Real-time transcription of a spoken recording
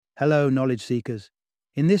Hello, knowledge seekers.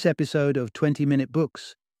 In this episode of 20-Minute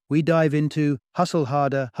Books, we dive into Hustle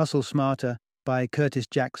Harder, Hustle Smarter by Curtis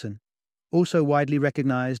Jackson, also widely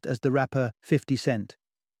recognized as the rapper 50 Cent.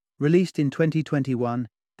 Released in 2021,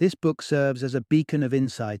 this book serves as a beacon of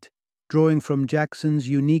insight, drawing from Jackson's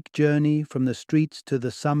unique journey from the streets to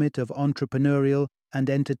the summit of entrepreneurial and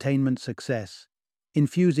entertainment success.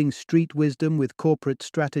 Infusing street wisdom with corporate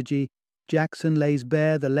strategy, Jackson lays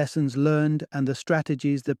bare the lessons learned and the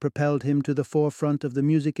strategies that propelled him to the forefront of the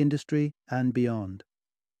music industry and beyond.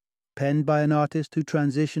 Penned by an artist who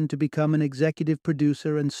transitioned to become an executive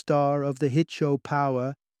producer and star of the hit show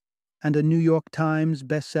Power, and a New York Times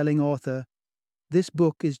best-selling author, this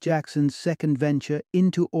book is Jackson's second venture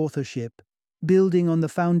into authorship, building on the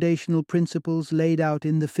foundational principles laid out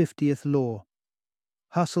in the 50th Law.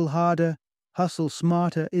 Hustle Harder, Hustle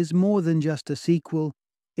Smarter is more than just a sequel.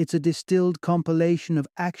 It's a distilled compilation of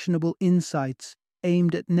actionable insights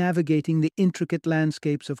aimed at navigating the intricate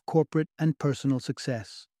landscapes of corporate and personal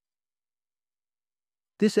success.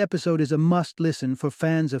 This episode is a must-listen for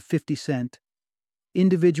fans of 50 Cent,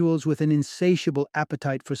 individuals with an insatiable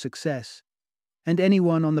appetite for success, and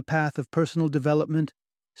anyone on the path of personal development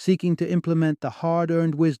seeking to implement the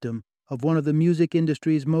hard-earned wisdom of one of the music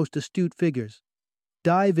industry's most astute figures.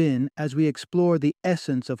 Dive in as we explore the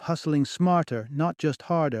essence of hustling smarter, not just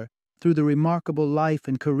harder, through the remarkable life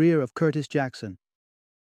and career of Curtis Jackson.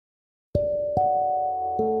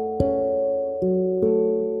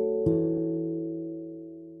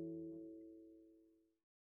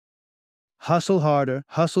 Hustle Harder,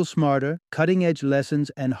 Hustle Smarter, cutting-edge lessons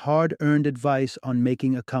and hard-earned advice on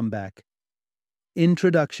making a comeback.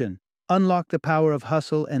 Introduction. Unlock the power of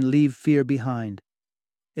hustle and leave fear behind.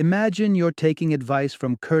 Imagine you're taking advice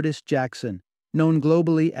from Curtis Jackson, known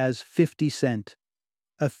globally as 50 Cent,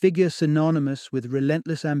 a figure synonymous with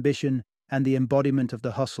relentless ambition and the embodiment of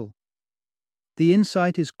the hustle. The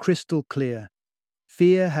insight is crystal clear.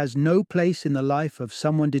 Fear has no place in the life of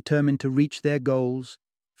someone determined to reach their goals,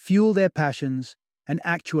 fuel their passions, and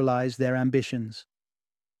actualize their ambitions.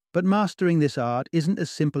 But mastering this art isn't as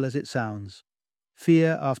simple as it sounds.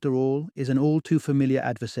 Fear, after all, is an all-too-familiar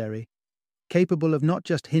adversary, capable of not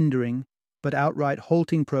just hindering, but outright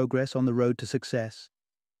halting progress on the road to success.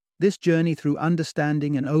 This journey through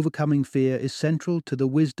understanding and overcoming fear is central to the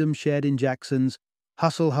wisdom shared in Jackson's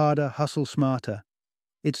Hustle Harder, Hustle Smarter.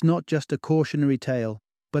 It's not just a cautionary tale,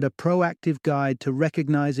 but a proactive guide to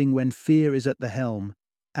recognizing when fear is at the helm,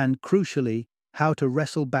 and, crucially, how to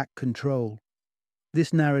wrestle back control.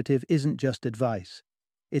 This narrative isn't just advice.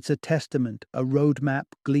 It's a testament, a roadmap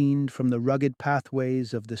gleaned from the rugged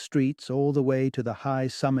pathways of the streets all the way to the high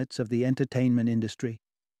summits of the entertainment industry.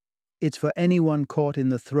 It's for anyone caught in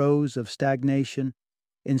the throes of stagnation,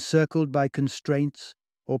 encircled by constraints,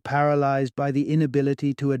 or paralyzed by the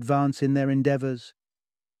inability to advance in their endeavors.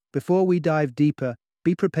 Before we dive deeper,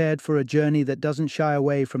 be prepared for a journey that doesn't shy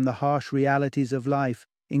away from the harsh realities of life,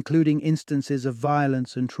 including instances of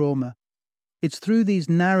violence and trauma. It's through these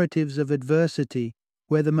narratives of adversity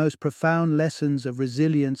where the most profound lessons of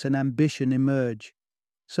resilience and ambition emerge.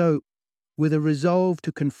 So, with a resolve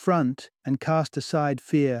to confront and cast aside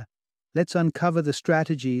fear, let's uncover the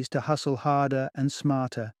strategies to hustle harder and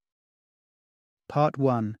smarter. Part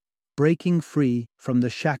 1. Breaking Free from the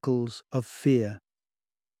Shackles of Fear.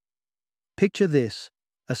 Picture this,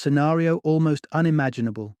 a scenario almost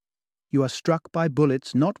unimaginable. You are struck by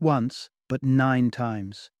bullets not once, but 9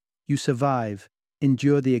 times. You survive,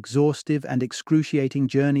 endure the exhaustive and excruciating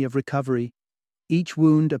journey of recovery, each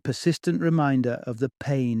wound a persistent reminder of the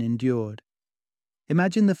pain endured.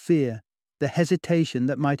 Imagine the fear, the hesitation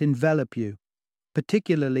that might envelop you,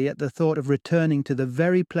 particularly at the thought of returning to the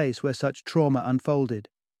very place where such trauma unfolded.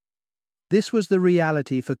 This was the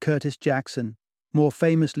reality for Curtis Jackson, more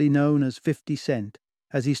famously known as 50 Cent,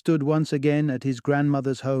 as he stood once again at his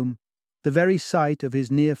grandmother's home, the very site of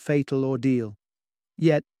his near-fatal ordeal.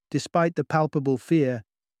 Yet, despite the palpable fear,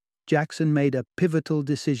 Jackson made a pivotal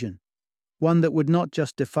decision, one that would not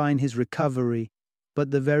just define his recovery,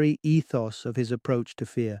 but the very ethos of his approach to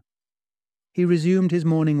fear. He resumed his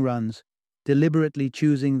morning runs, deliberately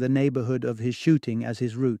choosing the neighborhood of his shooting as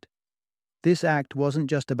his route. This act wasn't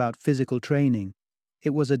just about physical training, it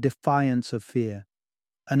was a defiance of fear,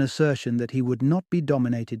 an assertion that he would not be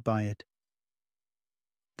dominated by it.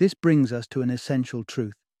 This brings us to an essential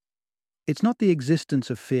truth. It's not the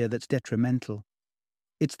existence of fear that's detrimental.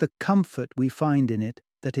 It's the comfort we find in it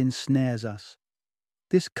that ensnares us.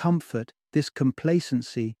 This comfort, this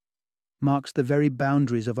complacency, marks the very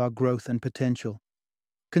boundaries of our growth and potential.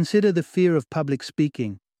 Consider the fear of public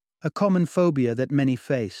speaking, a common phobia that many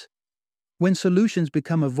face. When solutions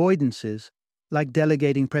become avoidances, like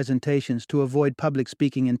delegating presentations to avoid public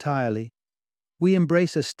speaking entirely. We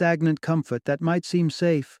embrace a stagnant comfort that might seem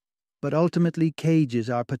safe, but ultimately cages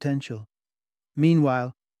our potential.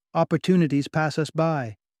 Meanwhile, opportunities pass us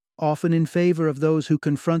by, often in favor of those who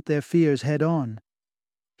confront their fears head-on.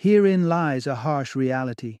 Herein lies a harsh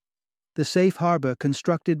reality. The safe harbor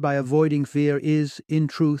constructed by avoiding fear is, in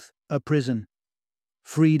truth, a prison.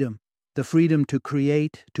 Freedom, the freedom to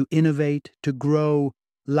create, to innovate, to grow,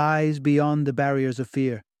 lies beyond the barriers of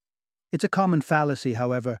fear. It's a common fallacy,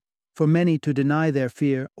 however, for many to deny their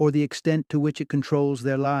fear or the extent to which it controls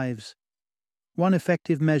their lives. One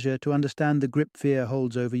effective measure to understand the grip fear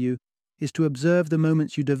holds over you is to observe the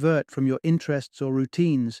moments you divert from your interests or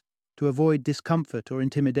routines to avoid discomfort or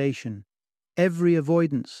intimidation. Every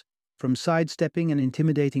avoidance, from sidestepping an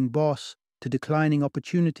intimidating boss to declining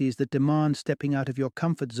opportunities that demand stepping out of your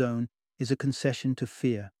comfort zone, is a concession to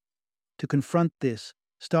fear. To confront this,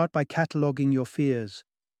 start by cataloging your fears.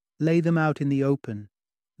 Lay them out in the open.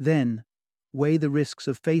 Then, weigh the risks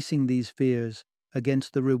of facing these fears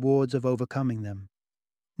against the rewards of overcoming them.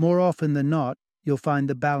 More often than not, you'll find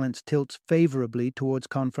the balance tilts favorably towards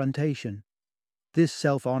confrontation. This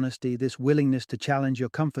self-honesty, this willingness to challenge your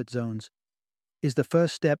comfort zones, is the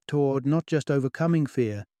first step toward not just overcoming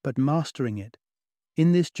fear, but mastering it.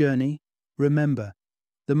 In this journey, remember,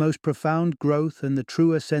 the most profound growth and the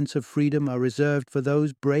truer sense of freedom are reserved for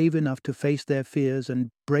those brave enough to face their fears and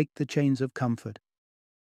break the chains of comfort.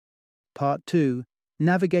 Part 2.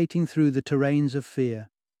 Navigating through the terrains of fear.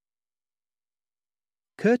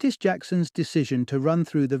 Curtis Jackson's decision to run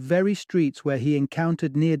through the very streets where he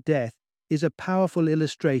encountered near death is a powerful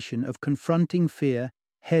illustration of confronting fear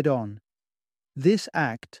head-on. This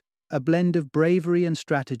act, a blend of bravery and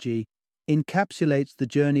strategy, encapsulates the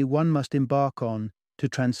journey one must embark on to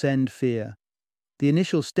transcend fear. The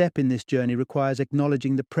initial step in this journey requires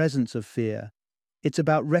acknowledging the presence of fear. It's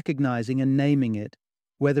about recognizing and naming it,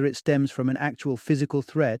 whether it stems from an actual physical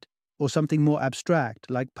threat or something more abstract,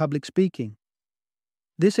 like public speaking.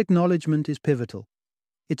 This acknowledgement is pivotal.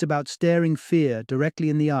 It's about staring fear directly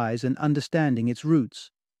in the eyes and understanding its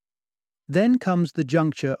roots. Then comes the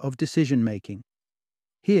juncture of decision-making.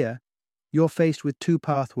 Here, you're faced with two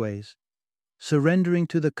pathways: surrendering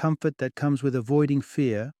to the comfort that comes with avoiding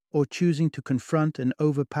fear, or choosing to confront and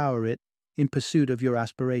overpower it in pursuit of your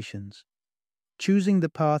aspirations. Choosing the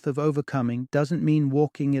path of overcoming doesn't mean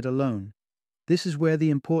walking it alone. This is where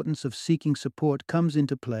the importance of seeking support comes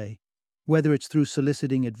into play, whether it's through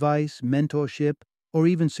soliciting advice, mentorship, or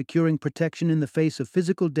even securing protection in the face of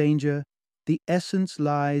physical danger. The essence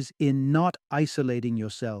lies in not isolating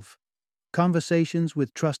yourself. Conversations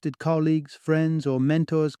with trusted colleagues, friends, or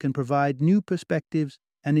mentors can provide new perspectives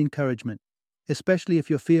and encouragement, especially if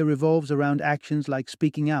your fear revolves around actions like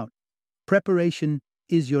speaking out. Preparation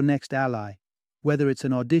is your next ally. Whether it's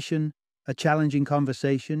an audition, a challenging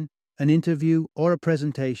conversation, an interview, or a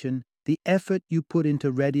presentation, the effort you put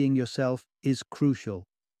into readying yourself is crucial.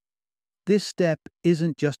 This step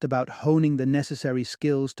isn't just about honing the necessary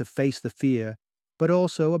skills to face the fear, but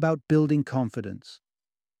also about building confidence.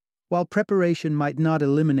 While preparation might not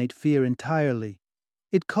eliminate fear entirely,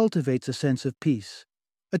 it cultivates a sense of peace,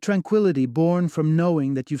 a tranquility born from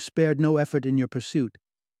knowing that you've spared no effort in your pursuit.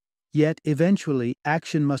 Yet, eventually,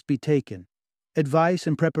 action must be taken. Advice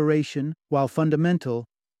and preparation, while fundamental,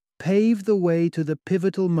 pave the way to the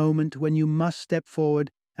pivotal moment when you must step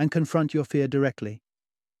forward and confront your fear directly.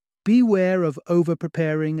 Beware of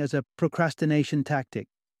over-preparing as a procrastination tactic.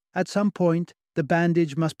 At some point, the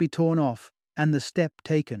bandage must be torn off and the step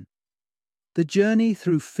taken. The journey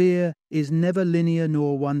through fear is never linear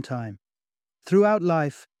nor one-time. Throughout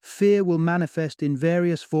life, fear will manifest in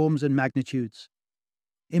various forms and magnitudes.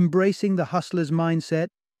 Embracing the hustler's mindset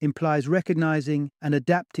implies recognizing and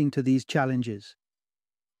adapting to these challenges.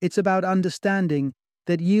 It's about understanding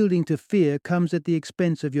that yielding to fear comes at the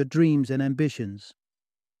expense of your dreams and ambitions.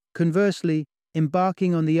 Conversely,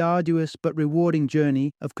 embarking on the arduous but rewarding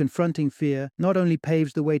journey of confronting fear not only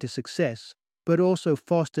paves the way to success, but also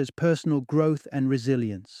fosters personal growth and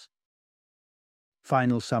resilience.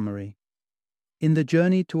 Final summary. In the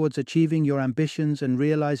journey towards achieving your ambitions and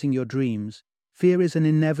realizing your dreams, fear is an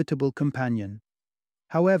inevitable companion.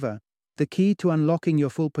 However, the key to unlocking your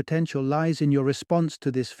full potential lies in your response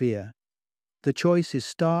to this fear. The choice is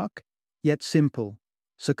stark, yet simple: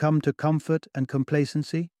 succumb to comfort and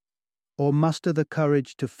complacency, or muster the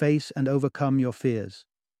courage to face and overcome your fears.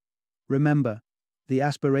 Remember, the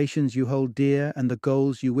aspirations you hold dear and the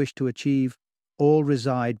goals you wish to achieve all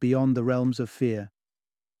reside beyond the realms of fear.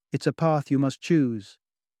 It's a path you must choose: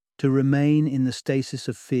 to remain in the stasis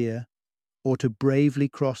of fear, or to bravely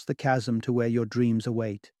cross the chasm to where your dreams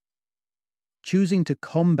await. Choosing to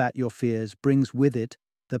combat your fears brings with it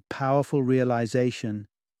the powerful realization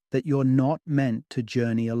that you're not meant to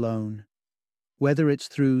journey alone. Whether it's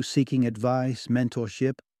through seeking advice,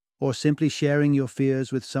 mentorship, or simply sharing your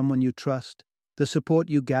fears with someone you trust, the support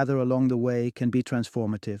you gather along the way can be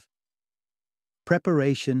transformative.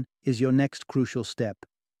 Preparation is your next crucial step.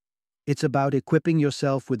 It's about equipping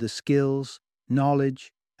yourself with the skills,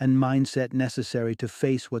 knowledge, and mindset necessary to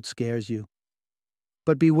face what scares you.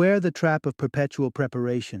 But beware the trap of perpetual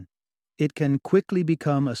preparation. It can quickly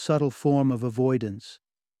become a subtle form of avoidance.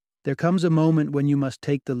 There comes a moment when you must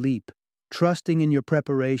take the leap, trusting in your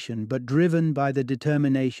preparation but driven by the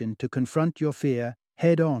determination to confront your fear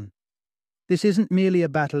head on. This isn't merely a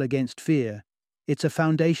battle against fear, it's a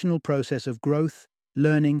foundational process of growth,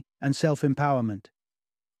 learning, and self-empowerment.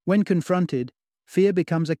 When confronted, fear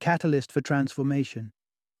becomes a catalyst for transformation,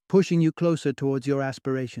 pushing you closer towards your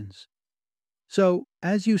aspirations. So,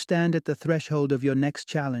 as you stand at the threshold of your next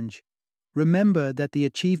challenge, remember that the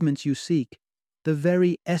achievements you seek, the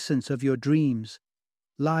very essence of your dreams,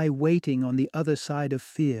 lie waiting on the other side of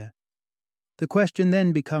fear. The question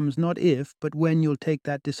then becomes not if, but when you'll take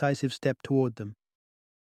that decisive step toward them.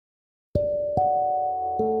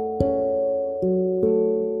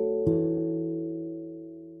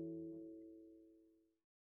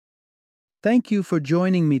 Thank you for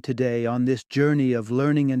joining me today on this journey of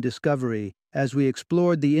learning and discovery as we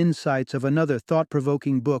explored the insights of another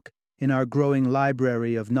thought-provoking book in our growing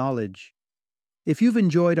library of knowledge. If you've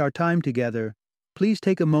enjoyed our time together, please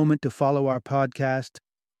take a moment to follow our podcast,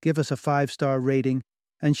 give us a 5-star rating,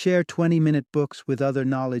 and share 20-minute books with other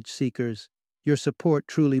knowledge seekers. Your support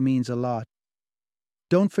truly means a lot.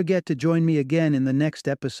 Don't forget to join me again in the next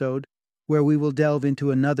episode, where we will delve into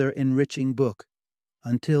another enriching book.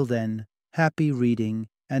 Until then, happy reading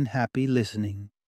and happy listening.